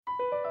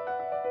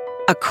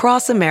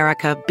Across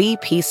America,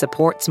 BP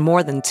supports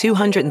more than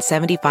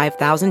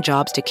 275,000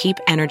 jobs to keep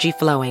energy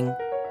flowing.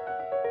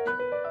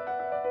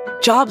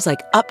 Jobs like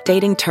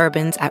updating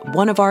turbines at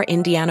one of our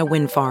Indiana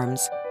wind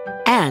farms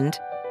and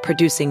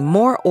producing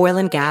more oil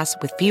and gas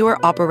with fewer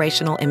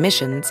operational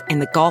emissions in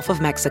the Gulf of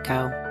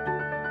Mexico.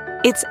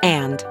 It's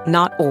and,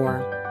 not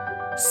or.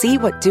 See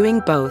what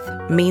doing both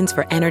means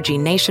for energy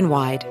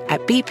nationwide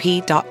at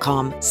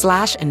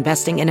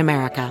bp.com/investing in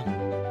America.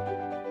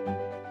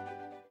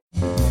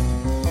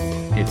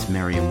 It's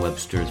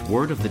Merriam-Webster's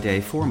Word of the Day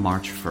for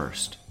March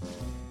 1st.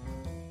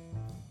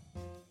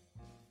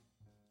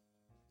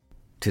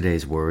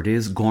 Today's word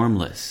is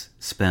gormless,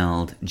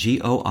 spelled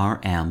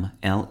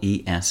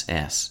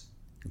Gormless.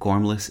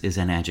 Gormless is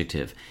an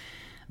adjective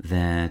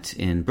that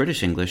in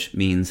British English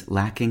means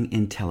lacking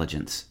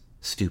intelligence,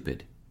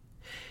 stupid.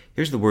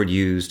 Here's the word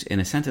used in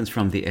a sentence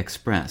from The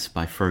Express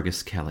by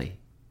Fergus Kelly.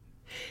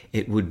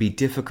 It would be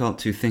difficult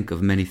to think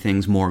of many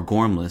things more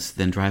gormless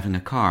than driving a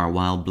car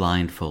while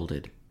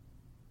blindfolded.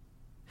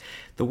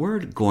 The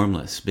word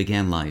gormless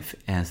began life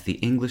as the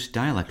English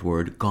dialect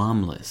word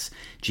gaumless,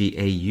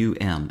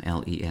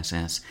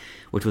 Gaumless,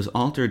 which was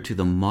altered to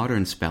the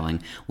modern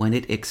spelling when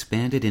it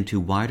expanded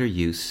into wider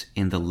use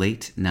in the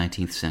late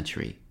 19th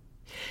century.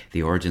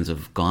 The origins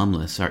of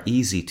gaumless are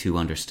easy to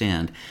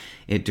understand.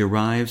 It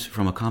derives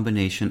from a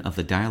combination of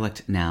the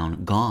dialect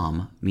noun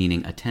gaum,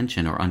 meaning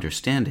attention or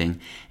understanding,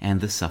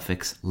 and the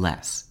suffix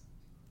less.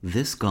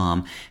 This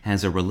gaum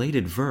has a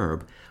related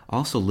verb,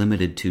 also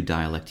limited to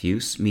dialect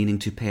use, meaning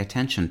to pay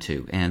attention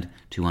to and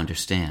to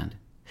understand.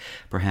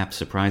 Perhaps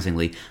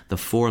surprisingly, the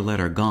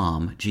four-letter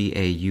gaum,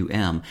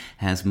 G-A-U-M,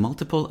 has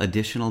multiple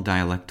additional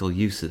dialectal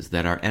uses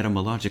that are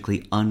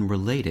etymologically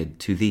unrelated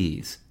to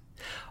these.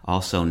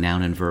 Also,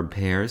 noun and verb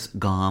pairs,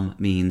 gaum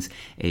means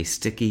a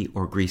sticky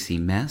or greasy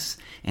mess,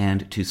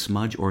 and to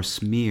smudge or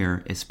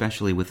smear,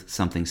 especially with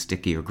something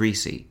sticky or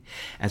greasy,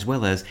 as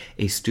well as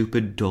a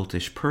stupid,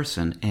 doltish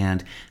person,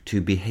 and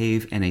to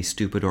behave in a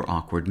stupid or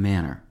awkward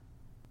manner.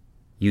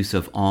 Use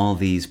of all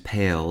these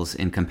pales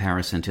in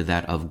comparison to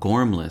that of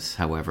gormless,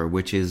 however,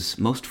 which is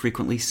most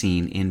frequently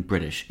seen in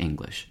British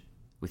English.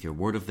 With your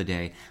Word of the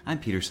Day, I'm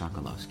Peter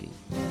Sokolowski.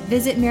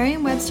 Visit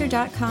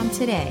Merriam-Webster.com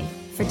today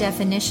for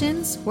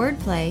definitions,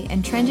 wordplay,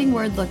 and trending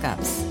word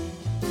lookups.